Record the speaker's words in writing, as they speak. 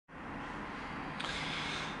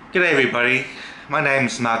G'day everybody, my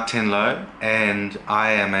name's Marc and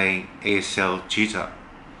I am a ESL tutor.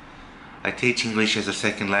 I teach English as a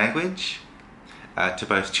second language to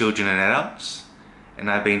both children and adults,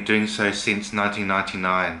 and I've been doing so since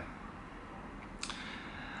 1999.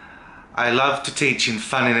 I love to teach in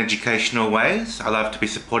fun and educational ways. I love to be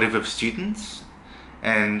supportive of students,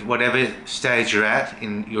 and whatever stage you're at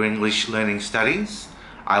in your English learning studies,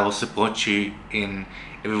 I will support you in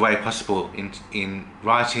every way possible in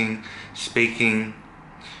writing, speaking,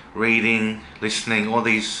 reading, listening, all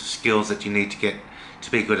these skills that you need to get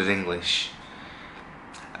to be good at English.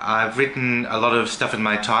 I've written a lot of stuff in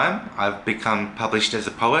my time. I've become published as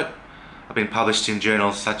a poet. I've been published in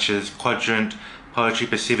journals such as Quadrant, Poetry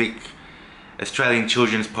Pacific, Australian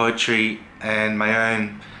Children's Poetry, and my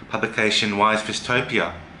own publication Wise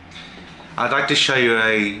Dystopia. I'd like to show you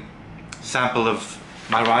a sample of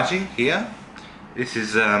my writing here. This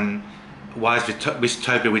is Wise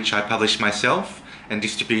Dystopia, which I publish myself and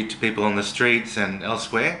distribute to people on the streets and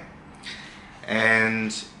elsewhere.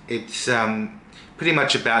 And it's pretty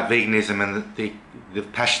much about veganism and the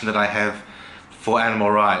passion that I have for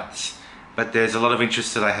animal rights. But there's a lot of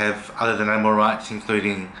interests that I have other than animal rights,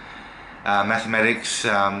 including mathematics,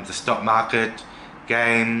 the stock market,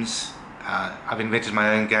 games. I've invented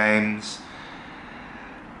my own games,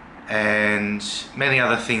 and many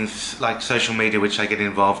other things like social media, which I get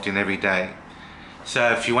involved in every day.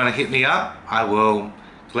 So if you want to hit me up, I will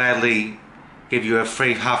gladly give you a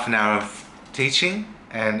free half an hour of teaching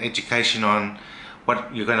and education on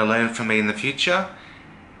what you're going to learn from me in the future.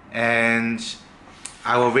 And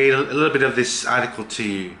I will read a little bit of this article to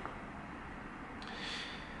you.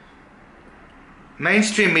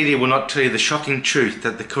 Mainstream media will not tell you the shocking truth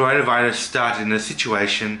that the coronavirus started in a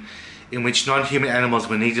situation in which non-human animals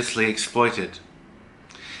were needlessly exploited.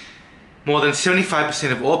 More than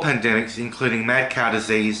 75% of all pandemics, including mad cow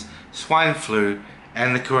disease, swine flu,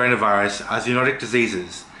 and the coronavirus, are zoonotic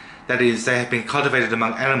diseases. That is, they have been cultivated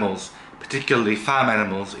among animals, particularly farm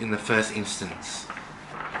animals, in the first instance.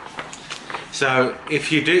 So,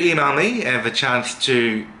 if you do email me and have a chance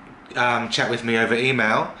to chat with me over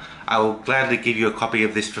email, I will gladly give you a copy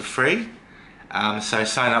of this for free. So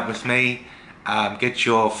sign up with me. Get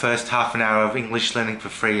your first half an hour of English learning for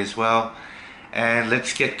free as well, and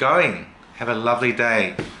let's get going. Have a lovely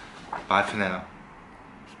day. Bye for now.